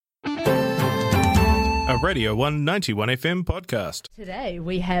a Radio 191 FM podcast. Today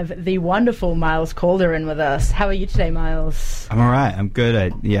we have the wonderful Miles Calder in with us. How are you today, Miles? I'm alright, I'm good.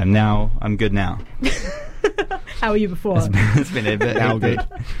 I'm good now. How were you before? It's been a bit now good.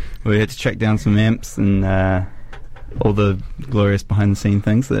 We had to track down some amps and all the glorious behind the scene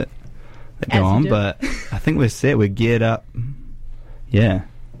things that go on, but I think we're set, we're geared up. Yeah.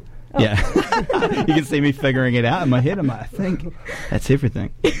 Oh. Yeah. You can see me figuring it out in my head. I'm like, I think that's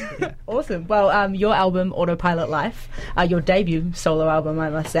everything. Yeah. Awesome. Well, your album, Autopilot Life, your debut solo album, I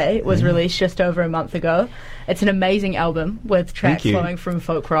must say, was released just over a month ago. It's an amazing album with tracks flowing from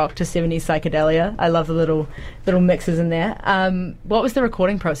folk rock to 70s psychedelia. I love the little mixes in there. What was the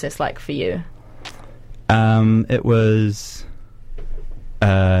recording process like for you? It was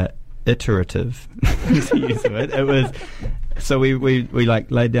iterative, to use the word. It was... So we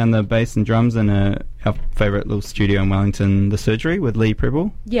like laid down the bass and drums in our favourite little studio in Wellington, The Surgery, with Lee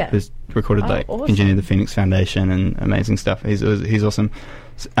Preble. Yeah. Who's recorded awesome. Engineered the Phoenix Foundation and amazing stuff. He's awesome.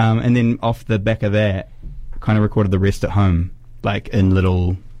 And then off the back of that, kind of recorded the rest at home, like in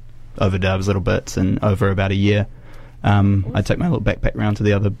little overdubs, little bits, and over about a year. Awesome. I'd take my little backpack round to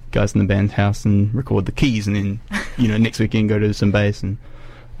the other guys in the band's house and record the keys, and then, next weekend go do some bass. And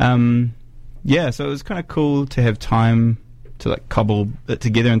so it was kind of cool to have time to like cobble it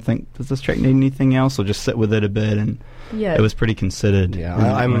together and think, does this track need anything else, or just sit with it a bit? And it was pretty considered. Yeah,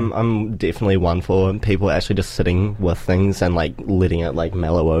 I'm definitely one for people actually just sitting with things and like letting it like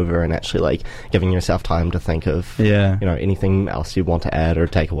mellow over, and actually like giving yourself time to think of anything else you want to add or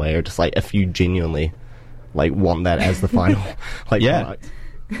take away, or just like if you genuinely like want that as the final product.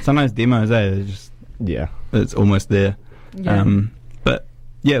 Sometimes demos, it's almost there. But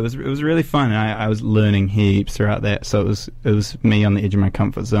yeah, it was really fun, and I was learning heaps throughout that. So it was me on the edge of my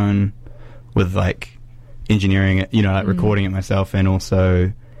comfort zone with like engineering it, recording it myself, and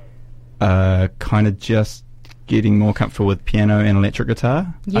also kind of just getting more comfortable with piano and electric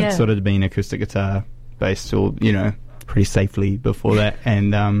guitar. Yeah. I'd sort of been acoustic guitar based, or pretty safely before that,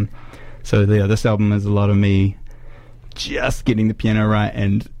 and this album is a lot of me just getting the piano right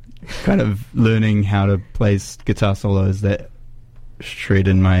and kind of learning how to play guitar solos that shred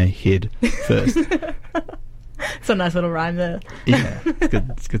in my head first. It's a nice little rhyme there. Yeah,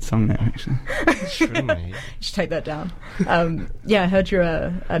 it's a good song there, actually. You should take that down. I heard you're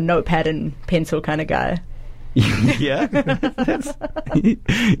a notepad and pencil kind of guy. Yeah, that's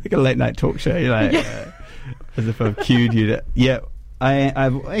like a late night talk show. You're like, as if I've cued you to. Yeah,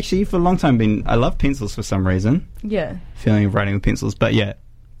 I've actually for a long time I love pencils for some reason. Yeah, feeling of writing with pencils, but yeah.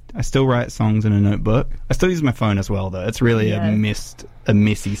 I still write songs in a notebook. I still use my phone as well, though. It's really a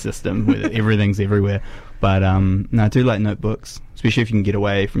messy system where everything's everywhere. But I do like notebooks, especially if you can get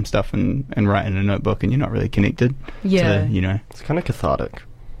away from stuff and write in a notebook and you're not really connected. Yeah. It's kind of cathartic.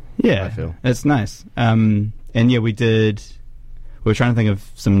 Yeah. I feel. It's nice. We were trying to think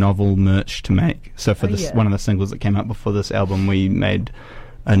of some novel merch to make. So for one of the singles that came out before this album, we made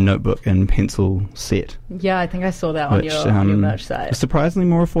a notebook and pencil set. Yeah, I think I saw that on your merch site. Surprisingly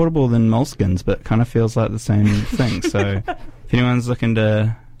more affordable than Moleskines, but kind of feels like the same thing. So if anyone's looking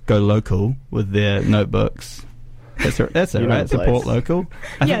to go local with their notebooks, that's it, right? Support local.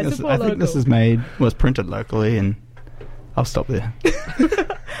 I think this is was printed locally, and I'll stop there.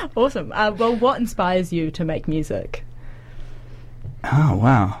 Awesome. Well, what inspires you to make music? Oh,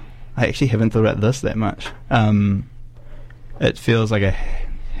 wow. I actually haven't thought about this that much. It feels like I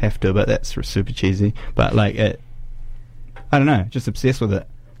have to, but that's super cheesy. But like I don't know, just obsessed with it.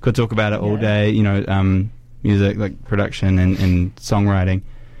 Could talk about it all day, music, like production and songwriting.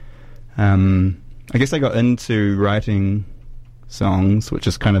 I guess I got into writing songs, which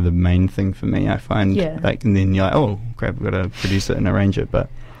is kind of the main thing for me, I find. Like, and then you're like, oh crap, I've got to produce it and arrange it. But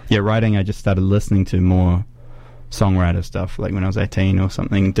yeah, writing, I just started listening to more songwriter stuff, like when I was 18 or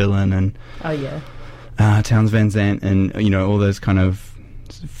something, Dylan and Townes Van Zandt, and all those kind of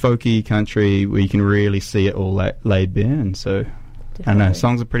folky country where you can really see it all laid bare. And so definitely. I don't know,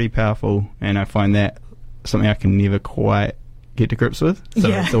 songs are pretty powerful, and I find that something I can never quite get to grips with, so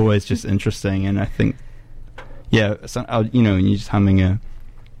it's always just interesting. And I think when you're just humming a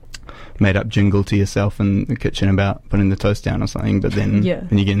made up jingle to yourself in the kitchen about putting the toast down or something, but then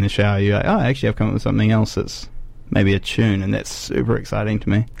when you get in the shower you're like, oh, actually I've come up with something else that's maybe a tune, and that's super exciting to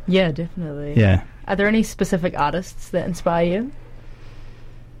me. Yeah, definitely. Yeah. Are there any specific artists that inspire you?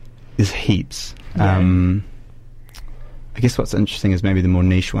 There's heaps. I guess what's interesting is maybe the more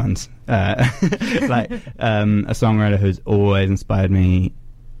niche ones. Like a songwriter who's always inspired me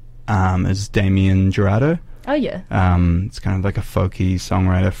is Damien Jurado. Oh, yeah. It's kind of like a folky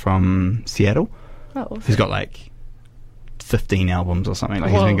songwriter from Seattle. Oh, awesome. Who's got like 15 albums or something.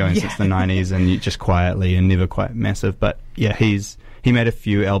 Like, he's been going since the 90s, and just quietly and never quite massive. But yeah, he made a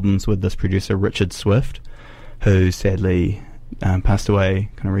few albums with this producer Richard Swift, who sadly passed away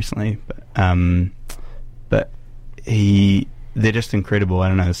kind of recently. But they're just incredible. I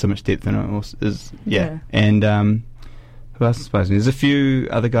don't know, there's so much depth in it. And who else inspires me? There's a few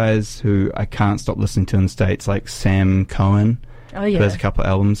other guys who I can't stop listening to in the States, like Sam Cohen. Oh yeah, who has a couple of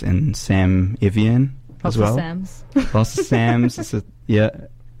albums, and Sam Evian as well. Lots of Sams.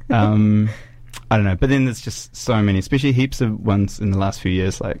 I don't know, but then there's just so many, especially heaps of ones in the last few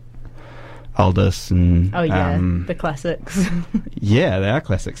years, like Aldous and the classics. Yeah, they are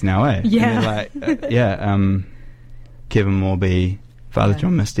classics now, eh? Yeah, Kevin Morby, Father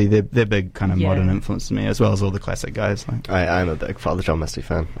John Misty, they're big kind of modern influence to me, as well as all the classic guys. Like, I'm a big Father John Misty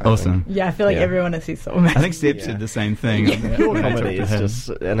fan. Awesome. Yeah, I feel like everyone has so many. I think Step said the same thing. Pure comedy is just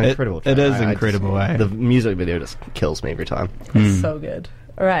an incredible track. It is incredible, eh? The music video just kills me every time. It's so good.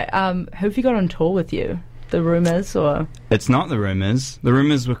 All right, who have you got on tour with you? The Rumours, or...? It's not the Rumours. The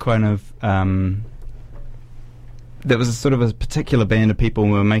Rumours were kind of... there was a sort of a particular band of people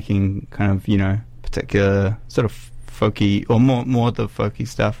who were making kind of, particular sort of folky, or more the folky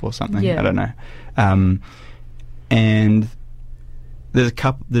stuff or something. I don't know. And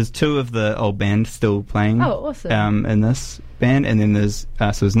there's two of the old band still playing. Oh, awesome. In this band, and then there's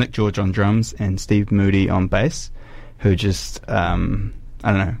Nick George on drums and Steve Moody on bass, who just I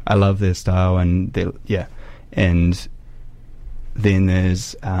don't know, I love their style, and and then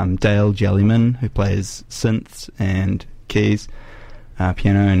there's Dale Jellyman, who plays synths and keys,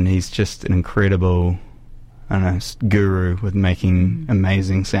 piano, and he's just an incredible, I don't know, guru with making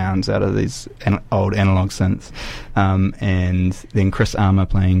amazing sounds out of these old analog synths. And then Chris Armour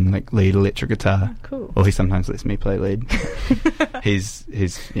playing like lead electric guitar. Cool. Or he sometimes lets me play lead.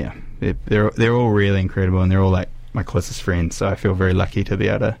 They're all really incredible, and they're all like my closest friends. So I feel very lucky to be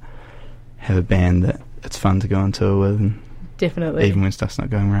able to have a band that it's fun to go on tour with. And definitely. Even when stuff's not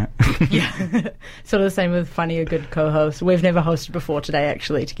going right. Yeah. Sort of the same with Funny, a good co-host. We've never hosted before today,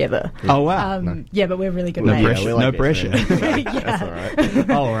 actually, together. Oh, wow. No. Yeah, but we're really good no mates. Pressure. No pressure. That's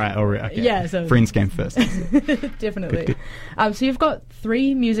all right. All right. Okay. Yeah, so friends came first. Definitely. Good. So you've got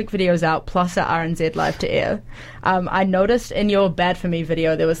 3 music videos out, plus a RNZ Live to air. I noticed in your Bad For Me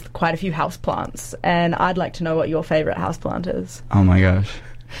video there was quite a few houseplants, and I'd like to know what your favourite houseplant is. Oh my gosh.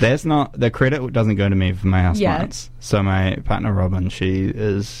 That's not, the credit doesn't go to me for my houseplants. So my partner Robin, she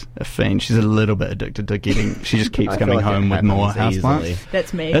is a fiend. She's a little bit addicted to she just keeps coming home with more houseplants.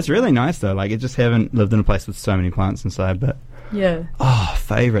 That's me. That's really nice though. Like, I just haven't lived in a place with so many plants inside, but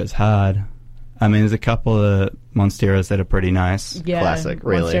favourite's hard. I mean, there's a couple of Monsteras that are pretty nice. Yeah, classic,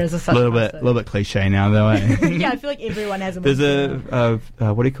 really. Monsteras are such a little bit cliche now though, eh? Yeah, I feel like everyone has a Monstera. There's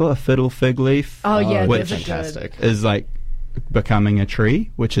a what do you call it? A fiddle fig leaf. Oh yeah, which fantastic. Is like becoming a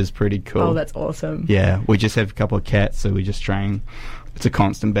tree, which is pretty cool. Oh, that's awesome. Yeah, we just have a couple of cats, so we just trying. It's a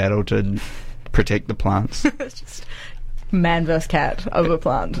constant battle to protect the plants. It's just man versus cat over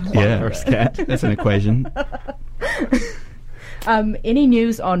plant. Yeah, versus cat. That's an equation. Any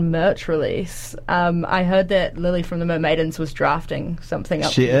news on merch release? I heard that Lily from the Mermaidens was drafting something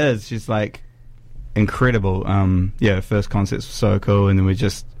up. She is. She's like incredible. First concerts were so cool, and then we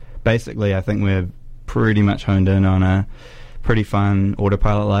just basically, I think we're pretty much honed in on a pretty fun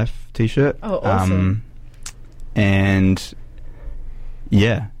Autopilot Life t-shirt. Oh, awesome. And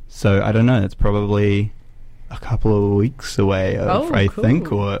yeah, so I don't know, it's probably a couple of weeks away, I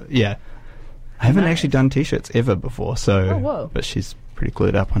think, or I haven't actually done t-shirts ever before, so but she's pretty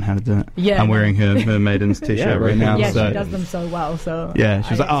clued up on how to do it. Yeah, I'm wearing her Mermaidens t-shirt right now. Yeah, so she does them so well. So yeah,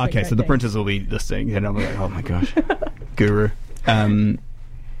 she was like, oh, okay, so the printers will be this thing, and I'm like, oh my gosh, guru.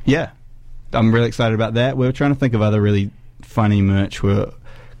 Yeah, I'm really excited about that. We were trying to think of other really funny merch. We were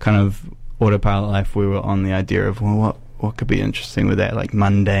kind of Autopilot Life. We were on the idea of, well, what could be interesting with that, like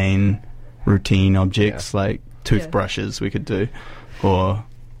mundane, routine objects, like toothbrushes. We could do, or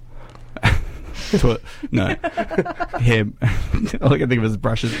no, hair. All I can think of is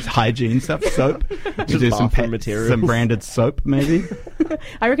brushes, hygiene stuff, soap. Just do some branded soap, maybe.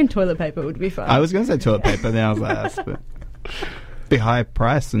 I reckon toilet paper would be fun. I was going to say toilet paper, then I was like, but be high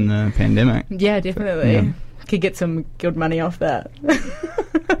price in the pandemic. Yeah, definitely. Yeah. Could get some good money off that.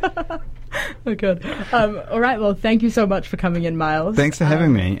 Oh, good. All right, well, thank you so much for coming in, Miles. Thanks for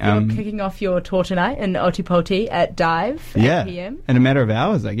having me. You're kicking off your tour tonight in Otipoti at Dive at 8 p.m. In a matter of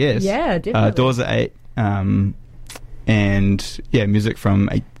hours, I guess. Yeah, definitely. Doors at 8, and music from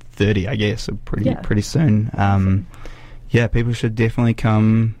 8:30, I guess, so pretty soon. People should definitely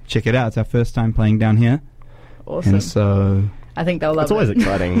come check it out. It's our first time playing down here. Awesome. And so, I think they'll love it. It's always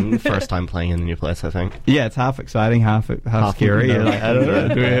exciting, first time playing in a new place, I think. Yeah, it's half exciting, half exciting in the new place, I think. Yeah, it's half exciting, half scary. You're like, I don't know,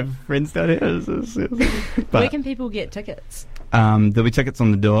 do we have friends down here? But where can people get tickets? There'll be tickets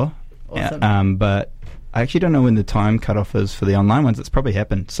on the door. Awesome. But I actually don't know when the time cutoff is for the online ones. It's probably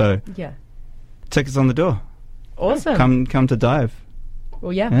happened. So yeah, tickets on the door. Awesome. Come to Dive.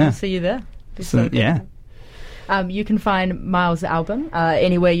 Well, yeah, we'll see you there. Yeah. You can find Miles' album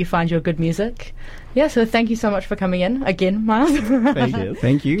anywhere you find your good music. Yeah, so thank you so much for coming in again, Miles.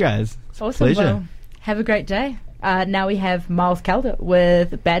 Thank you guys. It's awesome. A pleasure. Well, have a great day. Now we have Miles Calder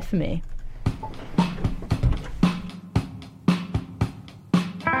with Bad For Me.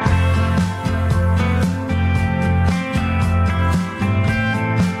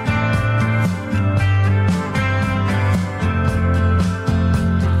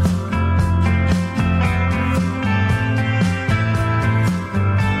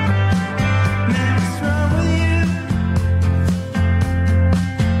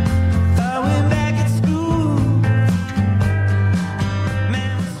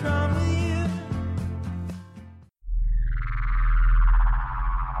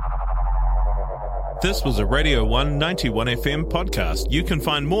 This was a Radio 191 FM podcast. You can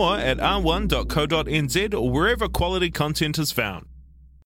find more at r1.co.nz or wherever quality content is found.